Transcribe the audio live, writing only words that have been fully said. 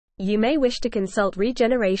You may wish to consult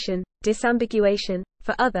Regeneration, Disambiguation,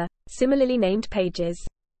 for other, similarly named pages.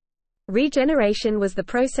 Regeneration was the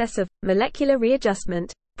process of molecular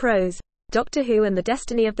readjustment, prose, Doctor Who and the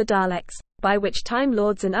Destiny of the Daleks, by which Time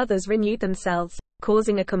Lords and others renewed themselves,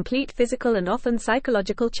 causing a complete physical and often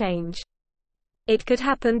psychological change. It could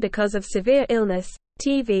happen because of severe illness,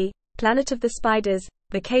 TV, Planet of the Spiders,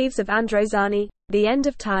 The Caves of Androzani, The End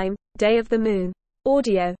of Time, Day of the Moon,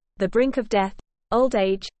 audio, The Brink of Death, old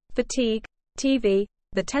age, fatigue, TV,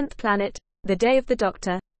 The 10th Planet, The Day of the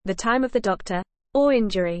Doctor, The Time of the Doctor, or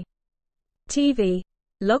injury. TV,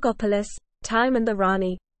 Logopolis, Time and the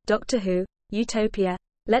Rani, Doctor Who, Utopia,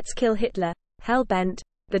 Let's Kill Hitler, Hell-Bent,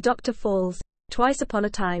 The Doctor Falls, Twice Upon a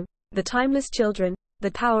Time, The Timeless Children,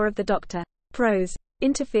 The Power of the Doctor, prose,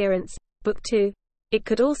 Interference, Book 2. It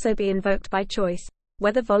could also be invoked by choice,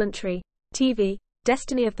 whether voluntary. TV,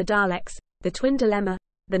 Destiny of the Daleks, The Twin Dilemma,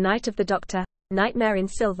 The Night of the Doctor, Nightmare in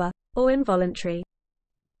Silver, or involuntary.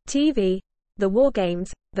 TV, The War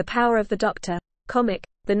Games, The Power of the Doctor, comic,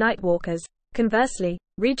 The Nightwalkers. Conversely,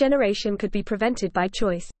 regeneration could be prevented by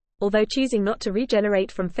choice, although choosing not to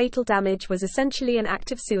regenerate from fatal damage was essentially an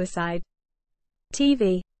act of suicide.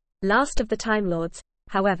 TV, Last of the Time Lords.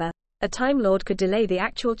 However, a Time Lord could delay the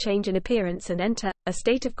actual change in appearance and enter a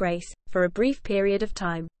state of grace for a brief period of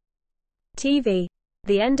time. TV,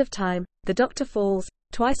 The End of Time, The Doctor Falls,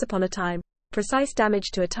 Twice Upon a Time. Precise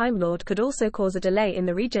damage to a Time Lord could also cause a delay in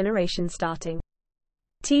the regeneration starting.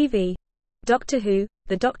 TV, Doctor Who,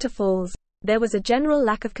 The Doctor Falls. There was a general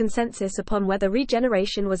lack of consensus upon whether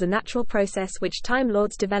regeneration was a natural process which Time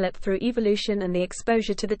Lords developed through evolution and the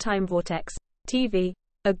exposure to the time vortex. TV,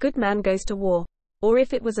 A Good Man Goes to War, or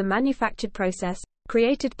if it was a manufactured process,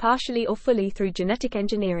 created partially or fully through genetic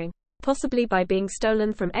engineering, possibly by being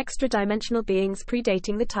stolen from extra-dimensional beings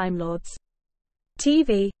predating the Time Lords.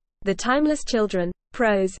 TV, The Timeless Children,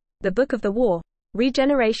 prose, The Book of the War.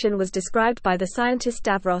 Regeneration was described by the scientist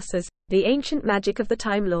Davros as the ancient magic of the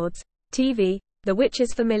Time Lords. TV, The Witch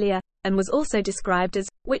is Familiar, and was also described as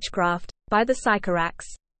witchcraft by the Sycorax.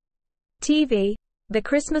 TV, The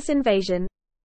Christmas Invasion,